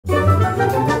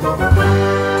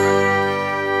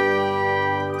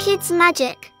It's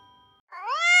magic.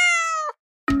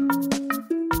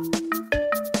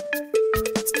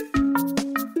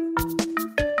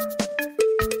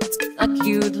 A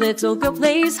cute little girl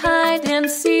plays hide and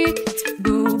seek.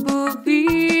 Boo, boo,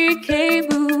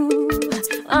 peekaboo.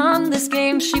 On this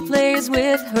game she plays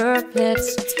with her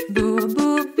pets. Boo,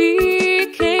 boo,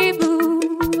 peekaboo.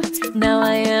 Now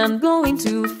I am going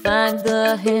to find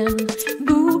the hen.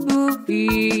 Boo, boo,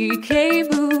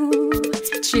 peekaboo.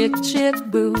 Chick, chick,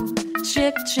 boo.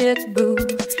 Chick, chick, boo.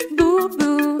 Boo,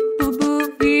 boo, boo, boo,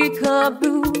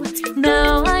 peekaboo.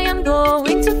 Now I am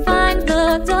going to find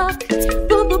the duck.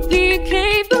 Boo, boo,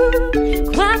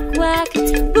 peekaboo. Quack, quack,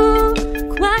 boo.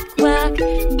 Quack, quack,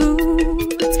 boo.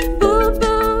 Boo,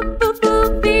 boo, boo,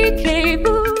 boo,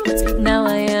 peekaboo. Now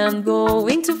I am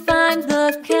going to find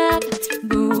the cat.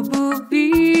 Boo, boo,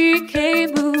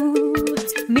 peekaboo.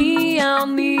 Meow,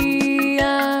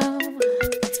 meow.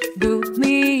 Boo,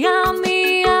 meow,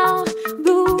 meow.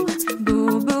 Boo,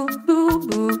 boo, boo, boo,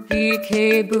 boo,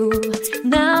 peekaboo.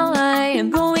 Now I am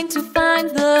going to find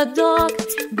the dog.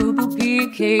 Boo, boo,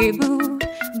 peekaboo.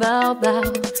 Bow, bow.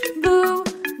 Boo,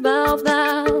 bow,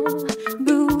 bow.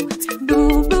 Boo,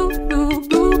 boo, boo, boo,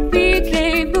 boo,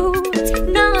 peekaboo.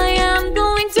 Now I am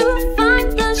going to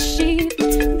find the sheep.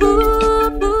 Boo,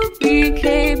 boo,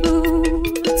 peekaboo.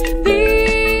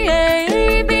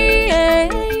 B-A-B-A.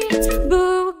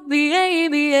 Boo,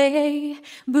 B-A-B-A.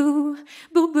 Boo,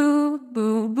 boo, boo,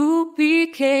 boo, boo,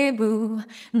 peekaboo.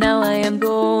 Now I am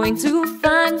going to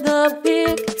find the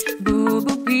pig. Boo,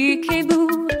 boo,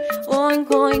 peekaboo. Oink,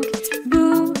 oink.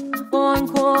 Boo, oink,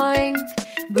 oink.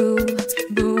 Boo,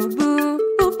 boo, boo,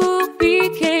 boo, boo,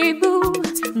 peekaboo.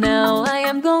 Now I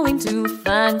am going to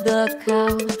find the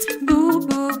cow. Boo,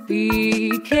 boo,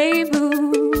 peekaboo.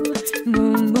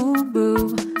 Moo, moo,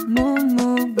 boo. Moo,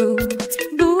 moo, boo.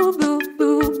 Boo, boo,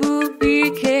 boo, boo,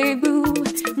 peekaboo.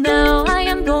 Now I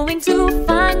am going to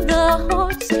find the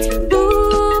horse. Boo,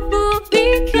 boo,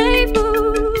 peekaboo.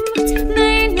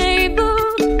 Neigh, neigh, boo.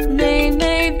 Neigh,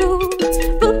 neigh, boo.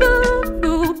 Boo, boo,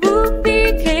 boo, boo,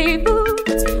 peekaboo.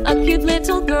 A cute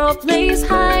little girl plays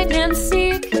hide and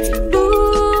seek.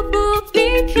 Boo, boo,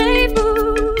 peekaboo.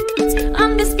 On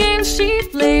this game she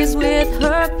plays with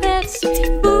her pets.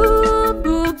 Boo,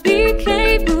 boo,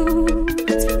 peekaboo.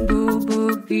 Boo,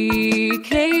 boo,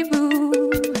 peekaboo.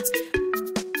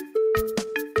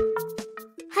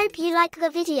 Hope you like the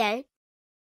video.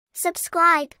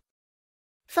 Subscribe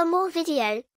for more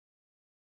video.